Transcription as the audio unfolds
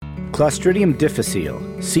Clostridium difficile,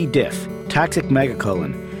 C. diff, toxic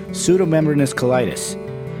megacolon, pseudomembranous colitis.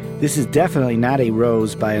 This is definitely not a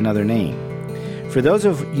rose by another name. For those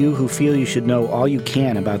of you who feel you should know all you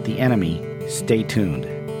can about the enemy, stay tuned.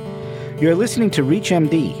 You're listening to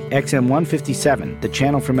ReachMD, XM 157, the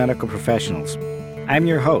channel for medical professionals. I'm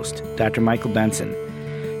your host, Dr. Michael Benson.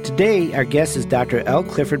 Today, our guest is Dr. L.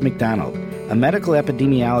 Clifford McDonald, a medical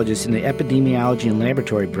epidemiologist in the Epidemiology and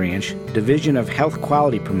Laboratory Branch, Division of Health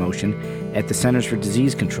Quality Promotion at the Centers for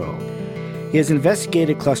Disease Control. He has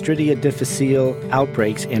investigated Clostridia difficile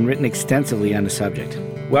outbreaks and written extensively on the subject.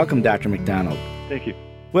 Welcome, Dr. McDonald. Thank you.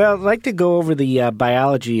 Well, I'd like to go over the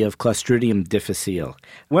biology of Clostridium difficile.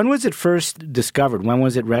 When was it first discovered? When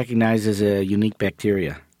was it recognized as a unique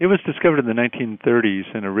bacteria? It was discovered in the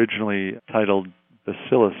 1930s and originally titled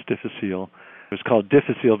Bacillus difficile. It was called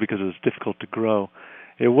difficile because it was difficult to grow.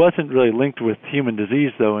 It wasn't really linked with human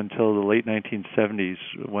disease, though, until the late 1970s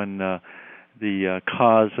when the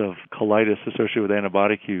cause of colitis associated with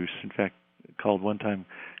antibiotic use, in fact, called one time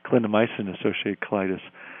clindamycin-associated colitis,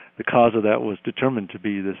 the cause of that was determined to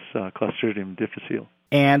be this Clostridium difficile.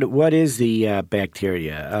 And what is the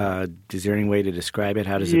bacteria? Is there any way to describe it?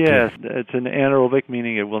 How does it Yes, it's an anaerobic,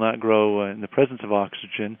 meaning it will not grow in the presence of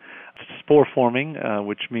oxygen. It's spore-forming,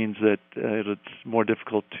 which means that it's more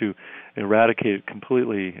difficult to eradicate it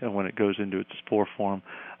completely when it goes into its spore form,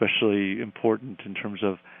 especially important in terms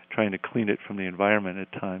of trying to clean it from the environment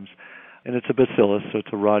at times. And it's a bacillus, so it's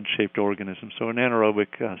a rod-shaped organism, so an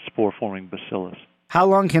anaerobic spore-forming bacillus. How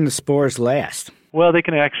long can the spores last? Well, they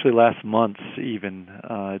can actually last months even.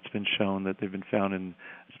 It's been shown that they've been found in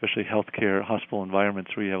especially healthcare, hospital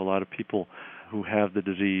environments where you have a lot of people who have the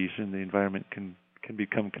disease and the environment can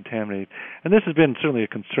become contaminated. And this has been certainly a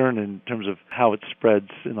concern in terms of how it spreads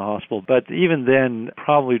in the hospital. But even then,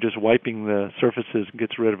 probably just wiping the surfaces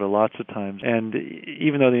gets rid of it lots of times. And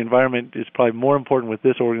even though the environment is probably more important with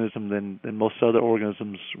this organism than most other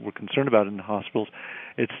organisms we're concerned about in the hospitals,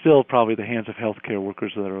 it's still probably the hands of healthcare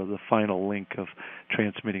workers that are the final link of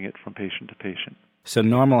transmitting it from patient to patient. So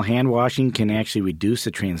normal hand washing can actually reduce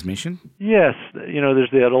the transmission? Yes.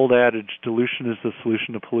 There's that old adage, dilution is the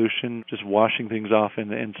solution to pollution, just washing things off.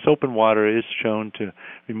 And soap and water is shown to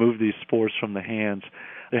remove these spores from the hands.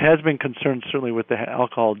 There has been concern certainly with the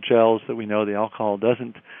alcohol gels that we know the alcohol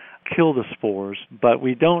doesn't kill the spores, but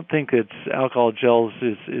we don't think alcohol gels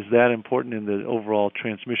is that important in the overall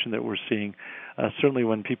transmission that we're seeing. Certainly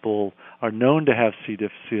when people are known to have C.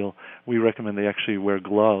 difficile, we recommend they actually wear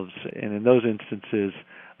gloves. And in those instances,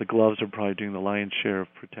 the gloves are probably doing the lion's share of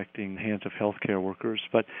protecting the hands of healthcare workers.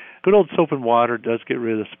 But good old soap and water does get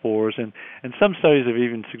rid of the spores. And some studies have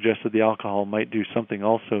even suggested the alcohol might do something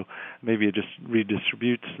also. Maybe it just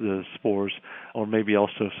redistributes the spores, or maybe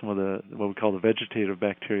also some of the what we call the vegetative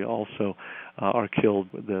bacteria also are killed.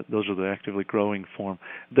 Those are the actively growing form.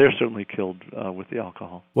 They're certainly killed with the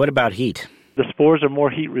alcohol. What about heat? The spores are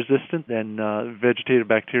more heat-resistant than vegetative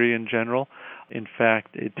bacteria in general. In fact,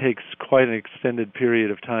 it takes quite an extended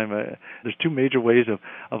period of time. There's two major ways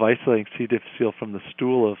of isolating C. difficile from the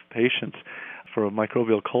stool of patients for a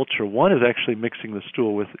microbial culture. One is actually mixing the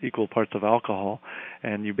stool with equal parts of alcohol,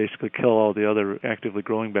 and you basically kill all the other actively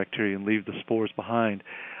growing bacteria and leave the spores behind.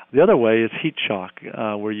 The other way is heat shock,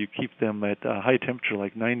 where you keep them at a high temperature,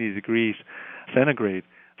 like 90 degrees centigrade,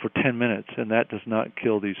 for 10 minutes, and that does not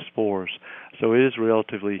kill these spores. So it is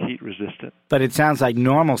relatively heat-resistant. But it sounds like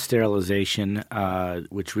normal sterilization,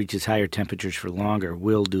 which reaches higher temperatures for longer,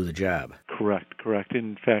 will do the job. Correct.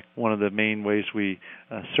 In fact, one of the main ways we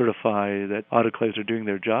certify that autoclaves are doing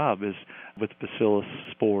their job is with bacillus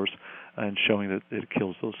spores and showing that it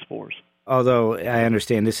kills those spores. Although I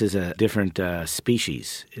understand this is a different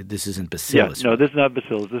species. This isn't bacillus. Yeah, no, this is not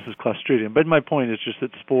bacillus. This is Clostridium. But my point is just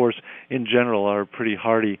that spores in general are pretty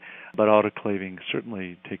hardy, but autoclaving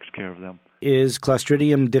certainly takes care of them. Is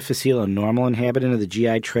Clostridium difficile a normal inhabitant of the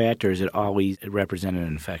GI tract, or is it always represent an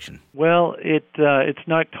infection? Well, it's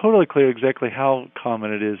not totally clear exactly how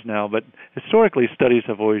common it is now, but historically studies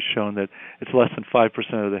have always shown that it's less than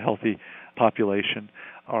 5% of the healthy population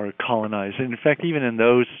are colonized. And in fact, even in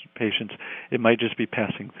those patients, it might just be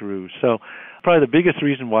passing through. So probably the biggest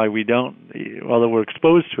reason why we don't, although we're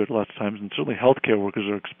exposed to it lots of times, and certainly healthcare workers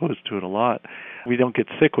are exposed to it a lot, we don't get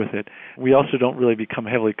sick with it. We also don't really become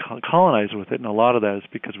heavily colonized with it, and a lot of that is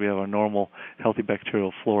because we have our normal healthy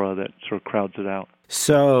bacterial flora that sort of crowds it out.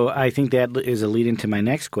 So I think that is a lead into my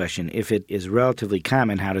next question. If it is relatively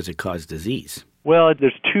common, how does it cause disease? Well,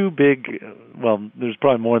 there's there's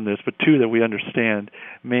probably more than this, but two that we understand,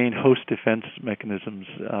 main host defense mechanisms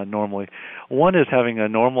normally. One is having a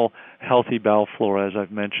normal, healthy bowel flora, as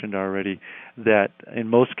I've mentioned already, that in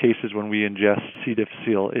most cases when we ingest C.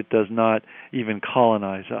 difficile, it does not even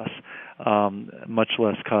colonize us, much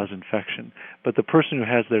less cause infection. But the person who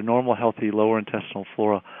has their normal, healthy lower intestinal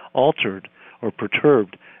flora altered or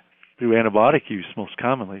perturbed through antibiotic use most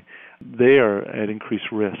commonly, they are at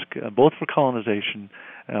increased risk, both for colonization,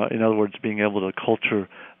 in other words, being able to culture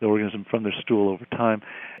the organism from their stool over time,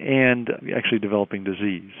 and actually developing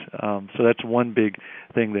disease. So that's one big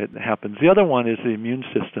thing that happens. The other one is the immune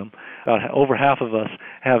system. Over half of us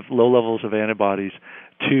have low levels of antibodies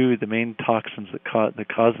to the main toxins that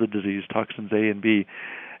cause the disease, toxins A and B,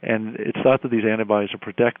 and it's thought that these antibodies are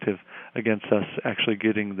protective against us actually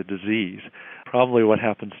getting the disease. Probably what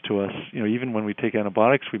happens to us, even when we take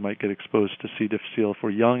antibiotics, we might get exposed to C. difficile. If we're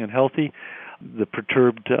young and healthy, the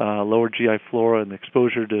perturbed lower GI flora and the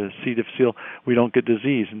exposure to C. difficile, we don't get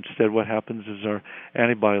disease. Instead, what happens is our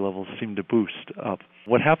antibody levels seem to boost up.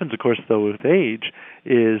 What happens, of course, though, with age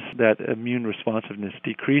is that immune responsiveness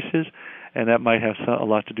decreases, and that might have a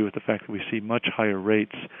lot to do with the fact that we see much higher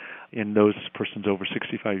rates in those persons over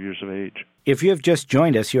 65 years of age. If you have just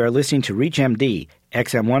joined us, you are listening to ReachMD,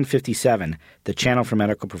 XM 157, the channel for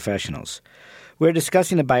medical professionals. We're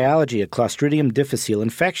discussing the biology of Clostridium difficile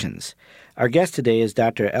infections. Our guest today is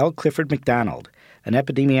Dr. L. Clifford McDonald, an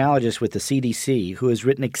epidemiologist with the CDC who has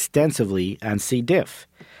written extensively on C. diff.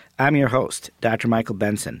 I'm your host, Dr. Michael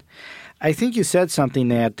Benson. I think you said something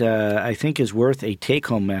that I think is worth a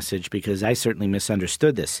take-home message because I certainly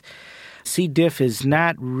misunderstood this. C. diff is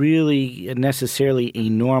not really necessarily a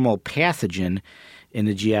normal pathogen in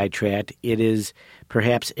the GI tract. It is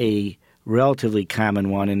perhaps a relatively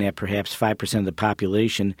common one in that perhaps 5% of the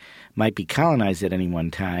population might be colonized at any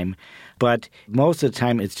one time. But most of the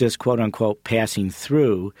time it's just quote-unquote passing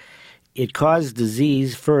through. It causes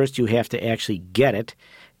disease. First, you have to actually get it.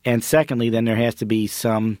 And secondly, then there has to be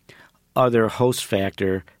some other host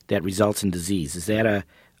factor that results in disease. Is that a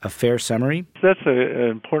fair summary? That's an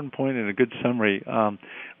important point and a good summary.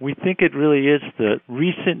 We think it really is the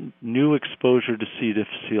recent new exposure to C.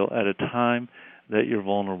 difficile at a time that you're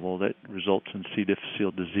vulnerable that results in C.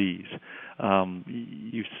 difficile disease.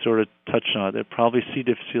 You sort of touched on it, that probably C.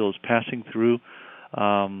 difficile is passing through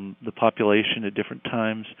the population at different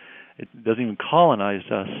times. It doesn't even colonize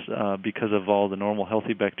us because of all the normal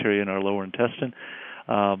healthy bacteria in our lower intestine.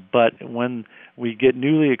 But when we get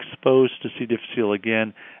newly exposed to C. difficile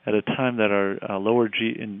again at a time that our lower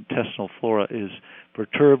intestinal flora is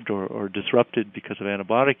perturbed or disrupted because of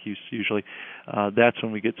antibiotic use usually, that's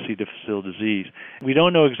when we get C. difficile disease. We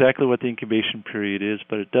don't know exactly what the incubation period is,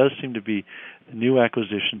 but it does seem to be a new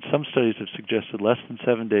acquisition. Some studies have suggested less than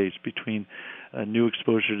 7 days between a new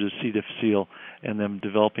exposure to C. difficile and them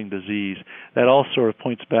developing disease. That all sort of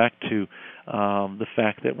points back to the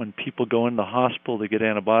fact that when people go into the hospital, they get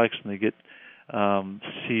antibiotics and they get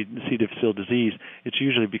C. difficile disease, it's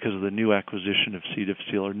usually because of the new acquisition of C.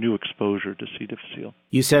 difficile or new exposure to C. difficile.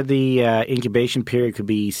 You said the incubation period could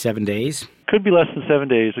be 7 days? Could be less than 7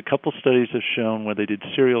 days. A couple studies have shown where they did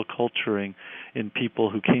serial culturing in people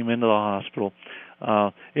who came into the hospital.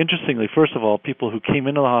 Interestingly, first of all, people who came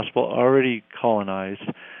into the hospital already colonized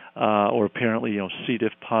or apparently C.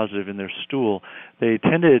 diff positive in their stool, they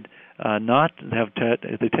tended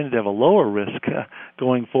they tended to have a lower risk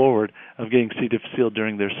going forward of getting C. difficile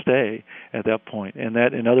during their stay at that point. And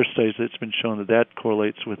that in other studies it's been shown that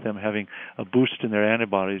correlates with them having a boost in their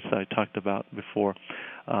antibodies that I talked about before,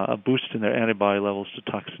 a boost in their antibody levels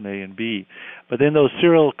to toxin A and B. But then those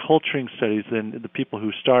serial culturing studies, then the people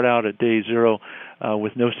who start out at day 0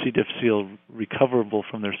 with no C. difficile recoverable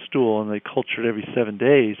from their stool and they cultured every 7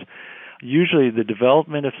 days, usually the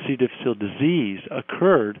development of C. difficile disease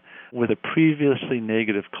occurred with a previously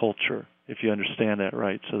negative culture, if you understand that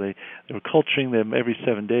right. So they were culturing them every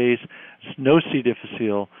 7 days, no C.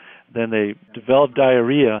 difficile, then they developed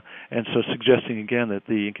diarrhea, and so suggesting again that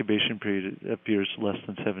the incubation period appears less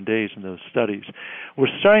than 7 days in those studies. We're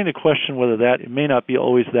starting to question whether it may not be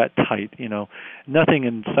always that tight. Nothing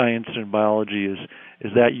in science and biology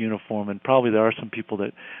is that uniform, and probably there are some people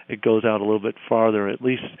that it goes out a little bit farther. At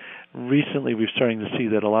least recently we're starting to see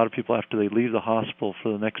that a lot of people, after they leave the hospital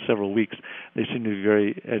for the next several weeks, they seem to be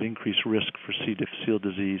very at increased risk for C. difficile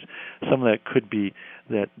disease. Some of that could be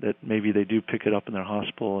that maybe they do pick it up in their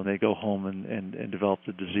hospital and they go home and develop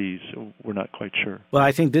the disease. We're not quite sure. Well,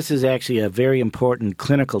 I think this is actually a very important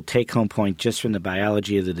clinical take-home point just from the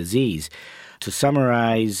biology of the disease. To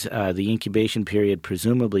summarize, the incubation period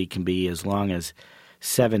presumably can be as long as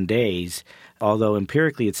 7 days, although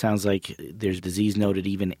empirically it sounds like there's disease noted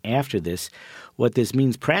even after this. What this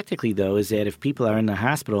means practically, though, is that if people are in the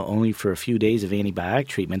hospital only for a few days of antibiotic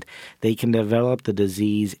treatment, they can develop the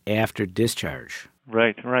disease after discharge.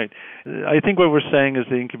 Right. I think what we're saying is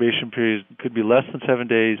the incubation period could be less than 7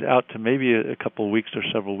 days, out to maybe a couple of weeks or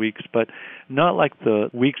several weeks, but not like the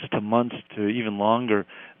weeks to months to even longer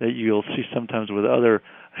that you'll see sometimes with other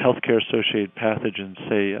healthcare-associated pathogens,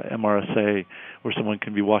 say MRSA, where someone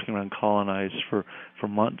can be walking around colonized for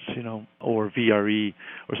months, or VRE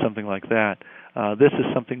or something like that. This is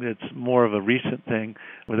something that's more of a recent thing,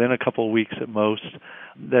 within a couple of weeks at most,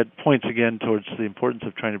 that points again towards the importance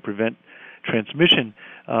of trying to prevent transmission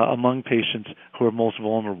among patients who are most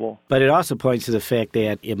vulnerable. But it also points to the fact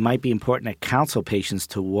that it might be important to counsel patients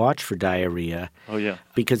to watch for diarrhea. Oh, yeah.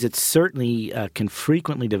 Because it certainly can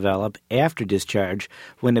frequently develop after discharge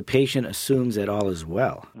when the patient assumes that all is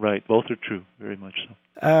well. Right. Both are true, very much so.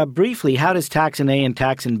 Briefly, how does toxin A and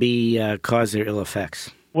toxin B cause their ill effects?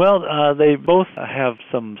 Well, they both have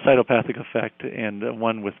some cytopathic effect and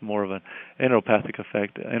one with more of an enteropathic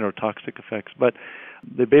effect, enterotoxic effects. But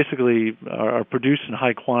they basically are produced in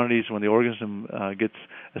high quantities when the organism gets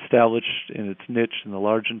established in its niche in the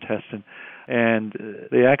large intestine. And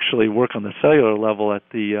they actually work on the cellular level at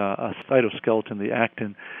the cytoskeleton, the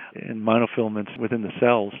actin and myonofilaments within the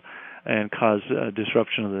cells, and cause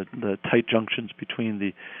disruption of the tight junctions between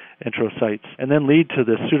the enterocytes, and then lead to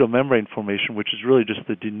the pseudomembrane formation, which is really just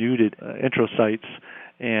the denuded enterocytes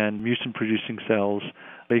and mucin-producing cells.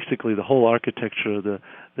 Basically, the whole architecture of the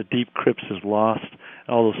deep crypts is lost.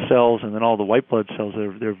 All those cells and then all the white blood cells,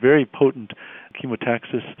 they're very potent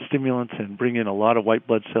chemotaxis stimulants and bring in a lot of white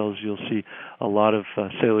blood cells. You'll see a lot of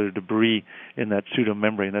cellular debris in that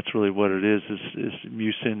pseudomembrane. That's really what it is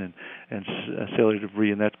mucin and cellular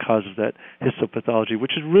debris, and that causes that histopathology,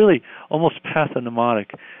 which is really almost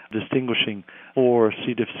pathognomonic, distinguishing for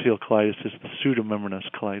C. difficile colitis as the pseudomembranous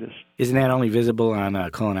colitis. Isn't that only visible on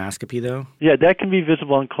colonoscopy, though? Yeah, that can be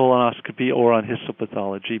visible on colonoscopy or on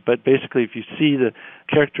histopathology, but basically if you see the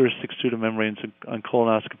characteristic pseudomembranes on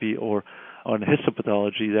colonoscopy or on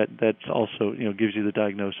histopathology, that's also gives you the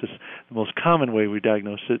diagnosis. The most common way we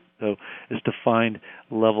diagnose it, though, is to find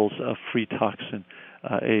levels of free toxin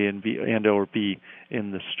A and B and/or B in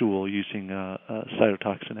the stool using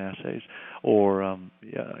cytotoxin assays or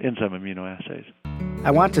enzyme immunoassays. I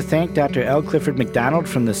want to thank Dr. L. Clifford McDonald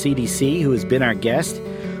from the CDC, who has been our guest.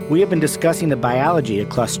 We have been discussing the biology of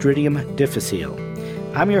Clostridium difficile.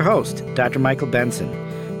 I'm your host, Dr. Michael Benson.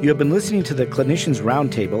 You have been listening to the Clinicians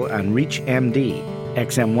Roundtable on ReachMD,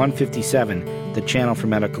 XM 157, the channel for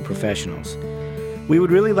medical professionals. We would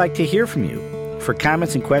really like to hear from you. For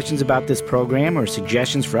comments and questions about this program or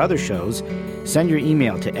suggestions for other shows, send your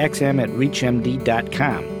email to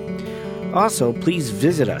xm@reachmd.com. Also, please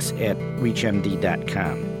visit us at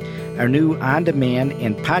reachmd.com. Our new on-demand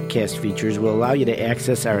and podcast features will allow you to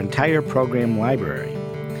access our entire program library.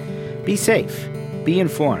 Be safe. Be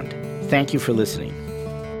informed. Thank you for listening.